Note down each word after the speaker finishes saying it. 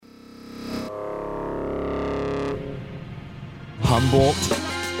Humboldt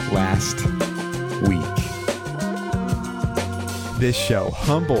Last Week. This show,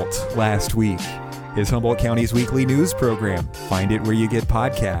 Humboldt Last Week, is Humboldt County's weekly news program. Find it where you get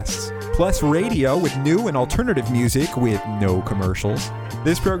podcasts. Plus radio with new and alternative music with no commercials.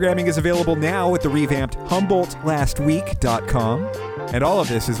 This programming is available now at the revamped HumboldtLastWeek.com. And all of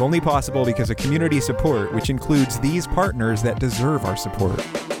this is only possible because of community support, which includes these partners that deserve our support.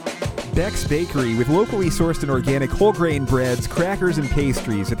 Beck's Bakery with locally sourced and organic whole grain breads, crackers, and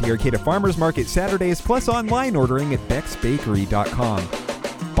pastries at the Arcata Farmers Market Saturdays, plus online ordering at becksbakery.com.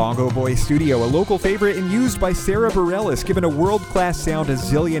 Bongo Boy Studio, a local favorite and used by Sarah Bareilles, given a world-class sound a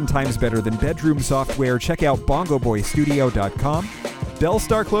zillion times better than bedroom software. Check out bongoboystudio.com. Belle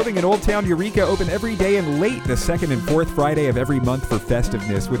Starr Clothing in Old Town Eureka open every day and late the second and fourth Friday of every month for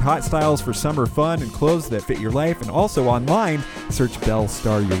festiveness, with hot styles for summer fun and clothes that fit your life. And also online, search Belle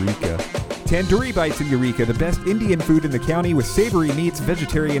Starr Eureka. Tandoori Bites in Eureka, the best Indian food in the county with savory meats,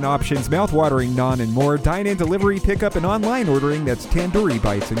 vegetarian options, mouth-watering naan, and more. Dine-in, delivery, pickup, and online ordering. That's Tandoori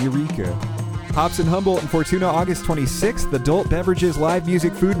Bites in Eureka. Hops in Humboldt and Fortuna, August 26th. Adult beverages, live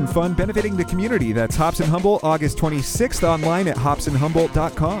music, food, and fun benefiting the community. That's Hops in Humboldt, August 26th, online at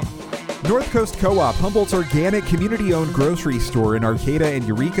hopsinhumboldt.com. North Coast Co-op, Humboldt's organic community-owned grocery store in Arcata and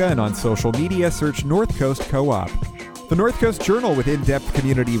Eureka, and on social media, search North Coast Co-op. The North Coast Journal with in-depth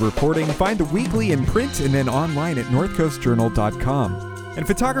community reporting. Find the weekly in print and then online at northcoastjournal.com. And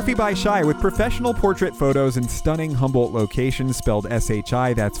Photography by Shi with professional portrait photos and stunning Humboldt locations spelled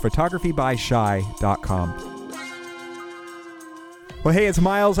S-H-I. That's photographybyshi.com. Well, hey, it's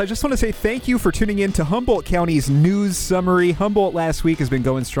Miles. I just want to say thank you for tuning in to Humboldt County's news summary. Humboldt Last Week has been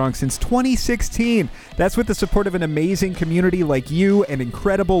going strong since 2016. That's with the support of an amazing community like you and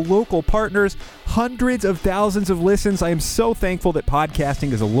incredible local partners. Hundreds of thousands of listens. I am so thankful that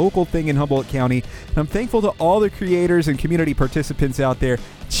podcasting is a local thing in Humboldt County. And I'm thankful to all the creators and community participants out there.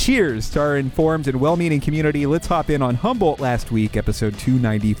 Cheers to our informed and well-meaning community. Let's hop in on Humboldt Last Week, episode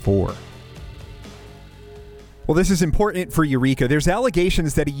 294. Well, this is important for Eureka. There's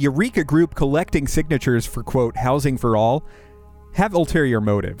allegations that a Eureka group collecting signatures for, quote, Housing for All have ulterior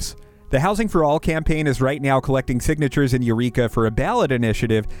motives. The Housing for All campaign is right now collecting signatures in Eureka for a ballot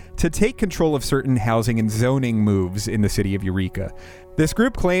initiative to take control of certain housing and zoning moves in the city of Eureka. This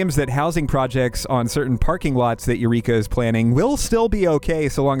group claims that housing projects on certain parking lots that Eureka is planning will still be okay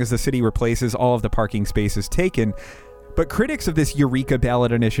so long as the city replaces all of the parking spaces taken. But critics of this Eureka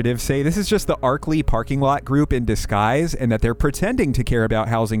ballot initiative say this is just the Arkley parking lot group in disguise and that they're pretending to care about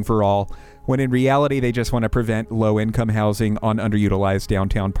housing for all, when in reality they just want to prevent low-income housing on underutilized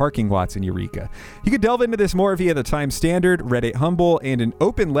downtown parking lots in Eureka. You can delve into this more via the Times Standard, Reddit Humboldt, and an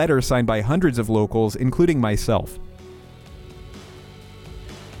open letter signed by hundreds of locals, including myself.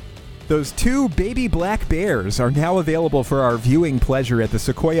 Those two baby black bears are now available for our viewing pleasure at the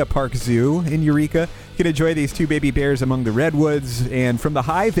Sequoia Park Zoo in Eureka. You can enjoy these two baby bears among the redwoods, and from the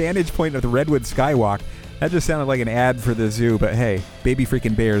high vantage point of the Redwood Skywalk. That just sounded like an ad for the zoo, but hey, baby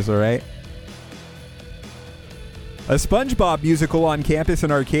freaking bears, all right? A SpongeBob musical on campus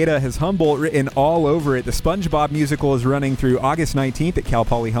in Arcata has Humboldt written all over it. The SpongeBob musical is running through August 19th at Cal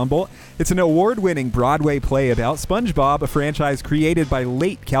Poly Humboldt. It's an award-winning Broadway play about SpongeBob, a franchise created by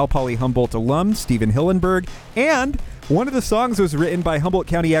late Cal Poly Humboldt alum Stephen Hillenburg, and one of the songs was written by Humboldt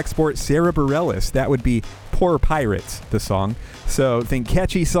County export Sarah Bareilles. That would be Poor Pirates, the song. So think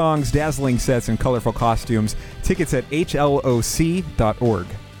catchy songs, dazzling sets, and colorful costumes. Tickets at hloc.org.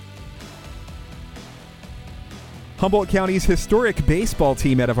 Humboldt County's historic baseball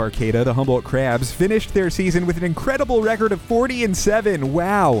team out of Arcata, the Humboldt Crabs, finished their season with an incredible record of 40-7.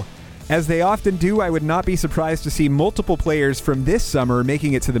 Wow! As they often do, I would not be surprised to see multiple players from this summer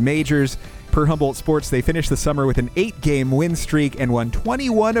making it to the majors. Per Humboldt Sports, they finished the summer with an 8-game win streak and won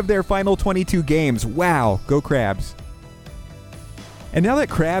 21 of their final 22 games. Wow! Go Crabs! And now that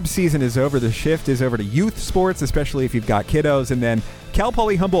crab season is over, the shift is over to youth sports, especially if you've got kiddos, and then Cal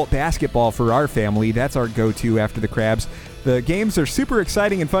Poly Humboldt basketball for our family. That's our go-to after the crabs. The games are super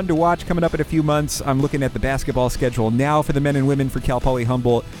exciting and fun to watch coming up in a few months. I'm looking at the basketball schedule now for the men and women for Cal Poly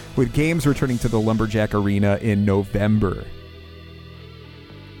Humboldt, with games returning to the Lumberjack Arena in November.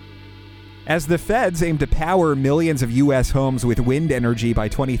 As the feds aim to power millions of U.S. homes with wind energy by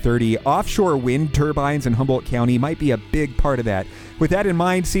 2030, offshore wind turbines in Humboldt County might be a big part of that. With that in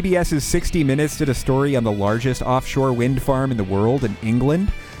mind, CBS's 60 Minutes did a story on the largest offshore wind farm in the world in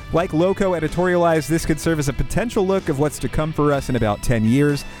England. Like Loco editorialized, this could serve as a potential look of what's to come for us in about 10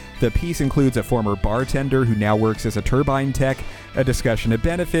 years. The piece includes a former bartender who now works as a turbine tech, a discussion of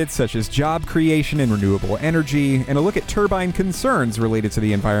benefits such as job creation and renewable energy, and a look at turbine concerns related to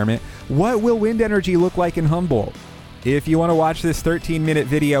the environment. What will wind energy look like in Humboldt? If you want to watch this 13-minute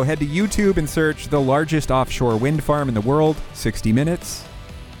video, head to YouTube and search the largest offshore wind farm in the world, 60 minutes.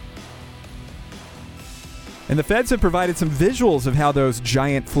 And the feds have provided some visuals of how those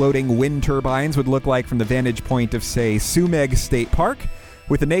giant floating wind turbines would look like from the vantage point of, say, Sumeg State Park.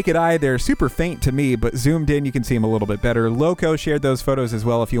 With the naked eye, they're super faint to me, but zoomed in, you can see them a little bit better. Loco shared those photos as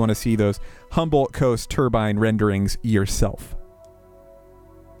well if you want to see those Humboldt Coast turbine renderings yourself.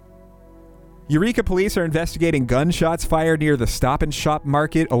 Eureka police are investigating gunshots fired near the Stop and Shop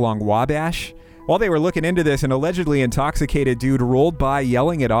market along Wabash. While they were looking into this, an allegedly intoxicated dude rolled by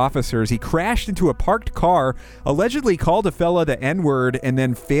yelling at officers. He crashed into a parked car, allegedly called a fella the N-word, and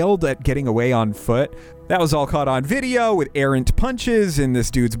then failed at getting away on foot. That was all caught on video with errant punches and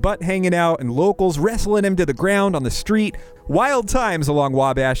this dude's butt hanging out and locals wrestling him to the ground on the street. Wild times along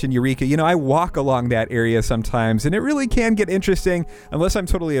Wabash and Eureka. You know, I walk along that area sometimes, and it really can get interesting unless I'm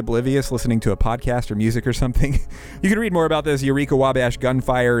totally oblivious listening to a podcast or music or something. You can read more about this Eureka Wabash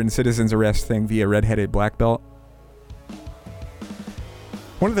gunfire and citizens arrest thing via Redheaded Black Belt.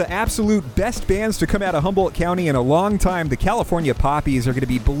 One of the absolute best bands to come out of Humboldt County in a long time, the California Poppies, are going to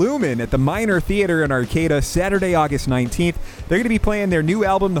be blooming at the Minor Theater in Arcata Saturday, August 19th. They're going to be playing their new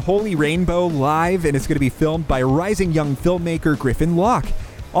album, The Holy Rainbow, live, and it's going to be filmed by rising young filmmaker Griffin Locke.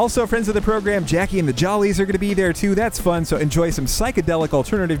 Also, friends of the program, Jackie and the Jollies are going to be there too. That's fun, so enjoy some psychedelic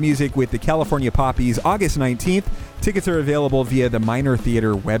alternative music with the California Poppies August 19th. Tickets are available via the Minor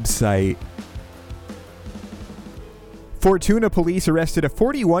Theater website. Fortuna police arrested a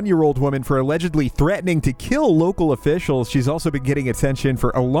 41-year-old woman for allegedly threatening to kill local officials. She's also been getting attention for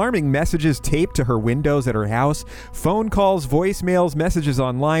alarming messages taped to her windows at her house, phone calls, voicemails, messages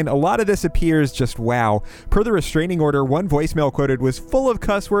online. A lot of this appears just wow. Per the restraining order, one voicemail quoted was full of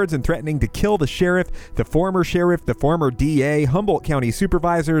cuss words and threatening to kill the sheriff, the former DA, Humboldt County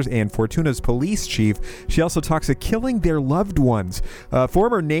supervisors, and Fortuna's police chief. She also talks of killing their loved ones. A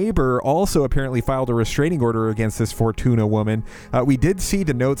former neighbor also apparently filed a restraining order against this Fortuna woman. We did see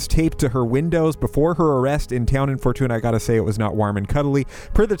the notes taped to her windows before her arrest in town in Fortuna. I gotta say, it was not warm and cuddly.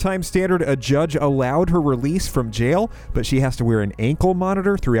 Per the Times Standard, a judge allowed her release from jail, but she has to wear an ankle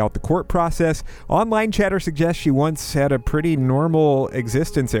monitor throughout the court process. Online chatter suggests she once had a pretty normal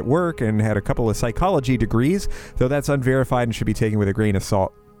existence at work and had a couple of psychology degrees, though that's unverified and should be taken with a grain of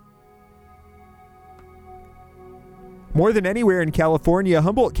salt. More than anywhere in California,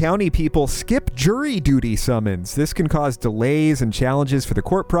 Humboldt County people skip jury duty summons. This can cause delays and challenges for the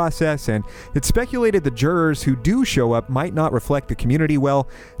court process, and it's speculated the jurors who do show up might not reflect the community well.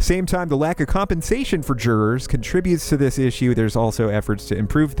 Same time, the lack of compensation for jurors contributes to this issue. There's also efforts to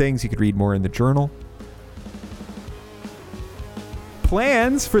improve things. You could read more in the Journal.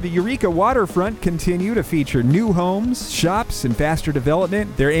 Plans for the Eureka waterfront continue to feature new homes, shops, and faster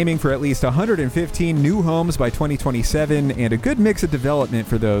development. They're aiming for at least 115 new homes by 2027 and a good mix of development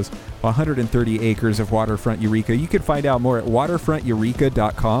for those 130 acres of waterfront Eureka. You can find out more at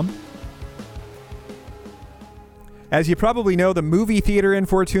waterfronteureka.com. As you probably know, the movie theater in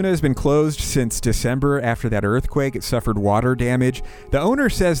Fortuna has been closed since December after that earthquake. It suffered water damage. The owner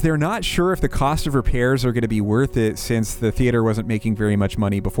says they're not sure if the cost of repairs are going to be worth it since the theater wasn't making very much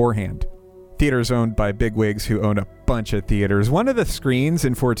money beforehand. Theater's owned by bigwigs who own a bunch of theaters. One of the screens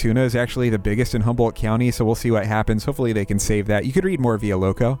in Fortuna is actually the biggest in Humboldt County, so we'll see what happens. Hopefully they can save that. You could read more via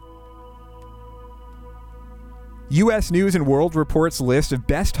Loco. U.S. News & World Report's list of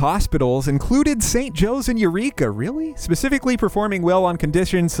best hospitals included St. Joe's and Eureka. Really? Specifically performing well on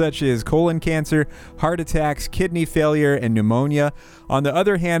conditions such as colon cancer, heart attacks, kidney failure, and pneumonia. On the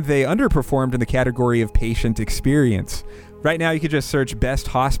other hand, they underperformed in the category of patient experience. Right now, you could just search Best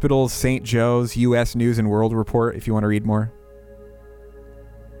Hospitals, St. Joe's, U.S. News & World Report if you want to read more.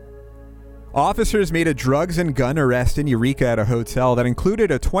 Officers made a drugs and gun arrest in Eureka at a hotel that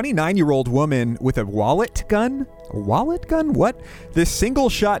included a 29-year-old woman with a wallet gun. A wallet gun? What? This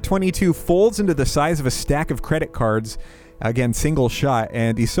single-shot .22 folds into the size of a stack of credit cards. Again, single shot.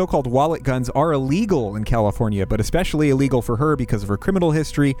 And these so-called wallet guns are illegal in California, but especially illegal for her because of her criminal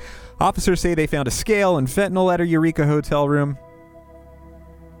history. Officers say they found a scale and fentanyl at her Eureka hotel room.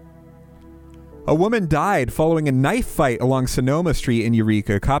 A woman died following a knife fight along Sonoma Street in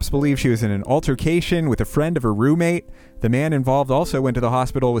Eureka. Cops believe she was in an altercation with a friend of her roommate. The man involved also went to the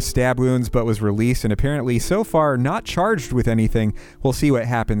hospital with stab wounds but was released and apparently so far not charged with anything. We'll see what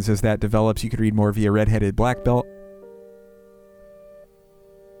happens as that develops. You could read more via Redheaded Black Belt.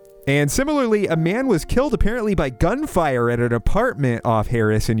 And similarly, a man was killed apparently by gunfire at an apartment off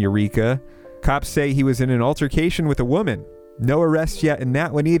Harris in Eureka. Cops say he was in an altercation with a woman. No arrests yet in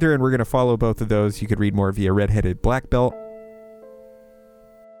that one either, and we're going to follow both of those. You could read more via Redheaded Black Belt.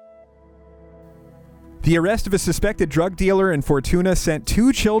 The arrest of a suspected drug dealer in Fortuna sent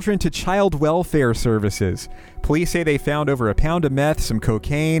 2 children to child welfare services. Police say they found over a pound of meth, some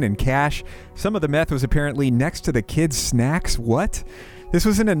cocaine, and cash. Some of the meth was apparently next to the kids' snacks. What? This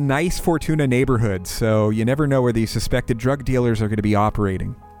was in a nice Fortuna neighborhood, so you never know where these suspected drug dealers are going to be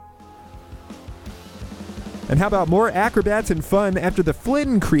operating. And how about more acrobats and fun after the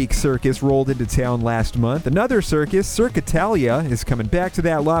Flynn Creek Circus rolled into town last month? Another circus, Cirque Italia, is coming back to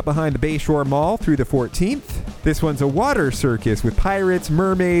that lot behind the Bayshore Mall through the 14th. This one's a water circus with pirates,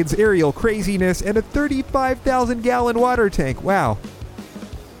 mermaids, aerial craziness, and a 35,000-gallon water tank. Wow.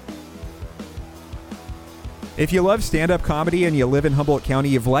 If you love stand-up comedy and you live in Humboldt County,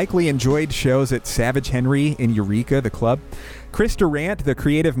 you've likely enjoyed shows at Savage Henry in Eureka, the club. Chris Durant, the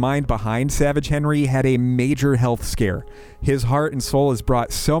creative mind behind Savage Henry, had a major health scare. His heart and soul has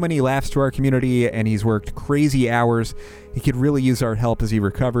brought so many laughs to our community, and he's worked crazy hours. He could really use our help as he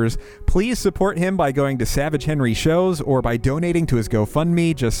recovers. Please support him by going to Savage Henry shows or by donating to his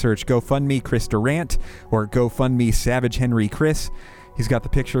GoFundMe. Just search GoFundMe Chris Durant or GoFundMe Savage Henry Chris. He's got the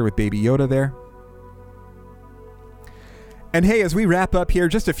picture with Baby Yoda there. And hey, as we wrap up here,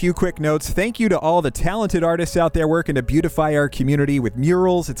 just a few quick notes. Thank you to all the talented artists out there working to beautify our community with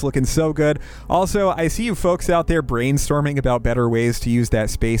murals. It's looking so good. Also, I see you folks out there brainstorming about better ways to use that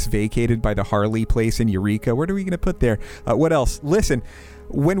space vacated by the Harley place in Eureka. What are we going to put there? What else? Listen,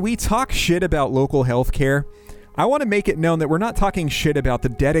 when we talk shit about local healthcare, I want to make it known that we're not talking shit about the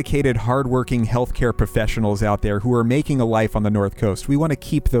dedicated, hardworking healthcare professionals out there who are making a life on the North Coast. We want to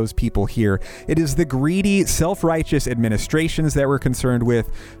keep those people here. It is the greedy, self-righteous administrations that we're concerned with.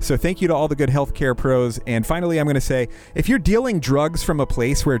 So thank you to all the good healthcare pros. And finally, I'm going to say, if you're dealing drugs from a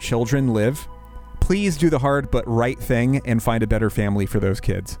place where children live, please do the hard but right thing and find a better family for those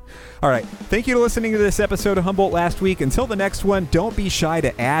kids. All right. Thank you for listening to this episode of Humboldt Last Week. Until the next one, don't be shy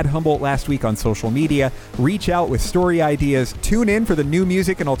to add Humboldt Last Week on social media. Reach out with story ideas. Tune in for the new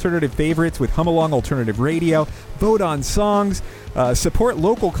music and alternative favorites with HumAlong Alternative Radio. Vote on songs. Support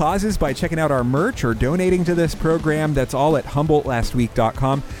local causes by checking out our merch or donating to this program. That's all at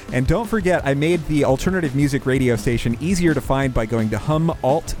HumboldtLastWeek.com. And don't forget, I made the alternative music radio station easier to find by going to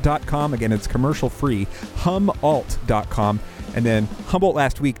HumAlt.com. Again, it's commercial free. HumAlt.com. And then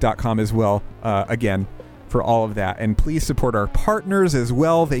HumboldtLastWeek.com as well. Again, for all of that. And please support our partners as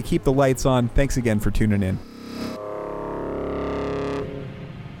well. They keep the lights on. Thanks again for tuning in.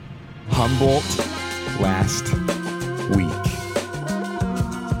 Humboldt Last Week.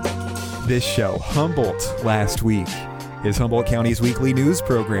 This show, Humboldt Last Week, is Humboldt County's weekly news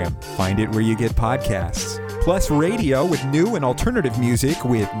program. Find it where you get podcasts. Plus radio with new and alternative music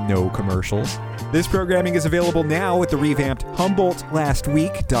with no commercials. This programming is available now at the revamped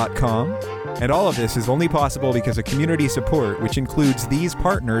HumboldtLastWeek.com. And all of this is only possible because of community support, which includes these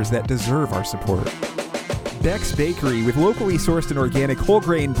partners that deserve our support. Beck's Bakery with locally sourced and organic whole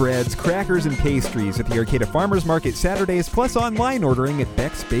grain breads, crackers, and pastries at the Arcata Farmers Market Saturdays, plus online ordering at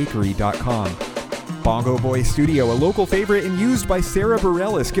becksbakery.com. Bongo Boy Studio, a local favorite and used by Sarah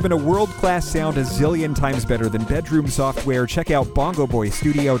Bareilles, given a world-class sound a zillion times better than bedroom software. Check out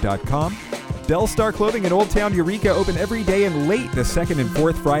bongoboystudio.com. Belle Starr Clothing in Old Town Eureka open every day and late the second and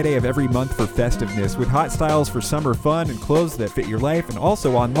fourth Friday of every month for festiveness, with hot styles for summer fun and clothes that fit your life. And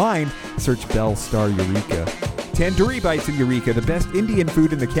also online, search Belle Starr Eureka. Tandoori Bites in Eureka, the best Indian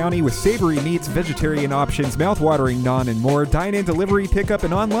food in the county with savory meats, vegetarian options, mouth-watering naan, and more. Dine-in, delivery, pickup,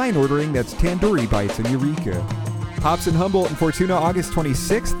 and online ordering. That's Tandoori Bites in Eureka. Hops in Humboldt and Fortuna, August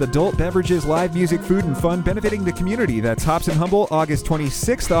 26th. Adult beverages, live music, food, and fun benefiting the community. That's Hops in Humboldt, August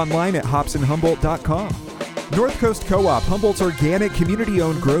 26th. Online at hopsinhumboldt.com. North Coast Co-op, Humboldt's organic,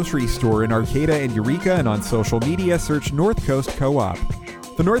 community-owned grocery store in Arcata and Eureka, and on social media, search North Coast Co-op.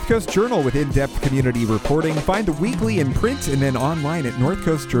 The North Coast Journal with in-depth community reporting. Find the weekly in print and then online at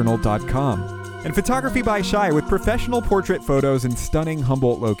northcoastjournal.com. And Photography by Shi with professional portrait photos and stunning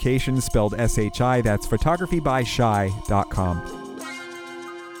Humboldt locations spelled S-H-I. That's photographybyshi.com.